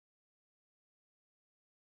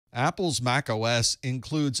Apple's macOS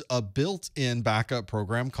includes a built-in backup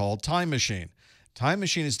program called Time Machine. Time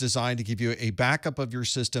Machine is designed to give you a backup of your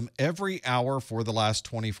system every hour for the last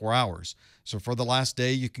 24 hours. So for the last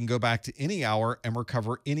day, you can go back to any hour and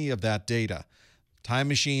recover any of that data. Time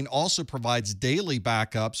Machine also provides daily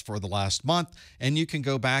backups for the last month, and you can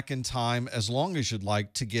go back in time as long as you'd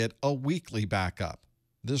like to get a weekly backup.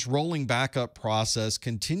 This rolling backup process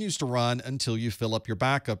continues to run until you fill up your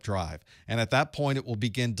backup drive, and at that point it will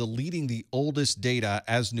begin deleting the oldest data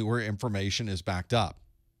as newer information is backed up.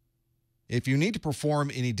 If you need to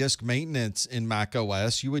perform any disk maintenance in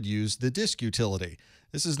macOS, you would use the disk utility.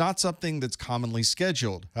 This is not something that's commonly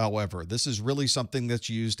scheduled, however. This is really something that's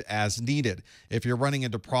used as needed. If you're running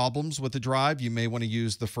into problems with the drive, you may want to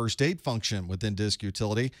use the first aid function within disk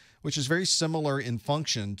utility, which is very similar in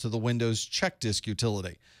function to the Windows check disk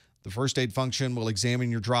utility. The first aid function will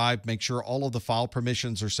examine your drive, make sure all of the file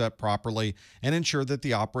permissions are set properly, and ensure that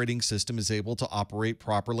the operating system is able to operate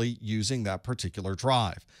properly using that particular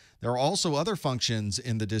drive. There are also other functions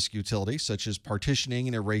in the disk utility, such as partitioning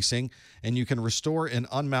and erasing, and you can restore and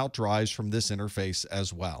unmount drives from this interface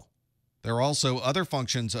as well. There are also other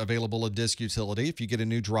functions available in disk utility. If you get a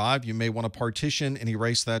new drive, you may want to partition and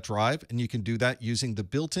erase that drive, and you can do that using the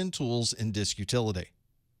built-in tools in disk utility.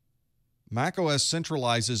 macOS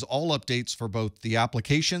centralizes all updates for both the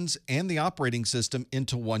applications and the operating system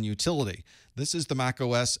into one utility. This is the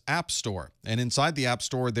macOS App Store, and inside the App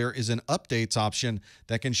Store there is an Updates option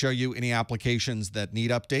that can show you any applications that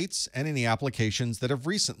need updates and any applications that have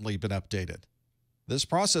recently been updated. This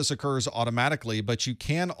process occurs automatically, but you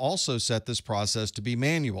can also set this process to be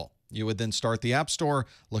manual. You would then start the App Store,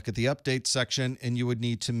 look at the Updates section, and you would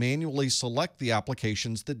need to manually select the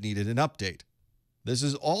applications that needed an update. This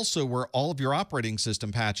is also where all of your operating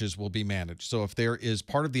system patches will be managed. So if there is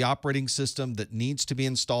part of the operating system that needs to be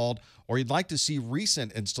installed, or you'd like to see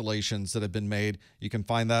recent installations that have been made, you can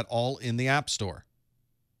find that all in the App Store.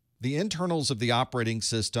 The internals of the operating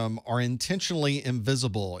system are intentionally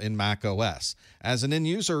invisible in macOS. As an end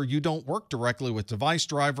user, you don't work directly with device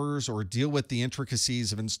drivers or deal with the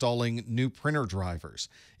intricacies of installing new printer drivers.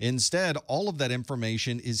 Instead, all of that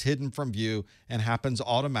information is hidden from view and happens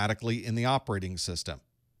automatically in the operating system.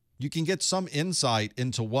 You can get some insight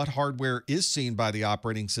into what hardware is seen by the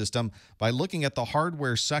operating system by looking at the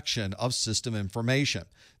hardware section of System Information.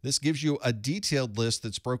 This gives you a detailed list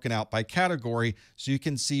that's broken out by category so you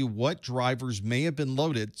can see what drivers may have been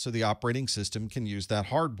loaded so the operating system can use that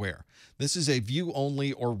hardware. This is a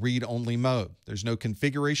view-only or read-only mode. There's no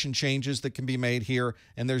configuration changes that can be made here,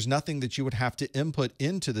 and there's nothing that you would have to input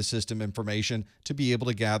into the system information to be able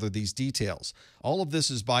to gather these details. All of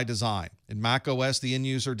this is by design. In macOS, the end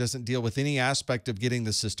user doesn't deal with any aspect of getting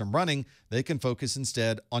the system running. They can focus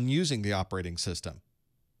instead on using the operating system.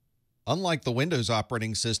 Unlike the Windows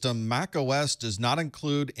operating system, macOS does not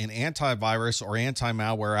include an antivirus or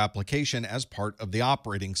anti-malware application as part of the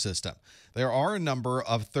operating system. There are a number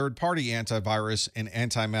of third-party antivirus and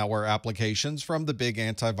anti-malware applications from the big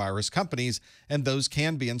antivirus companies, and those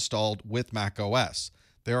can be installed with macOS.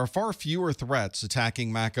 There are far fewer threats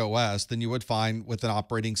attacking macOS than you would find with an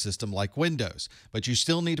operating system like Windows, but you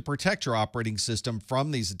still need to protect your operating system from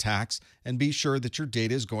these attacks and be sure that your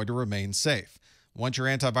data is going to remain safe. Once your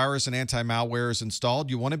antivirus and anti-malware is installed,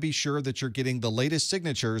 you want to be sure that you're getting the latest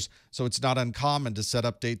signatures, so it's not uncommon to set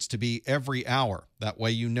updates to be every hour. That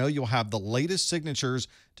way you know you'll have the latest signatures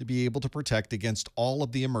to be able to protect against all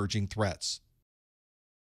of the emerging threats.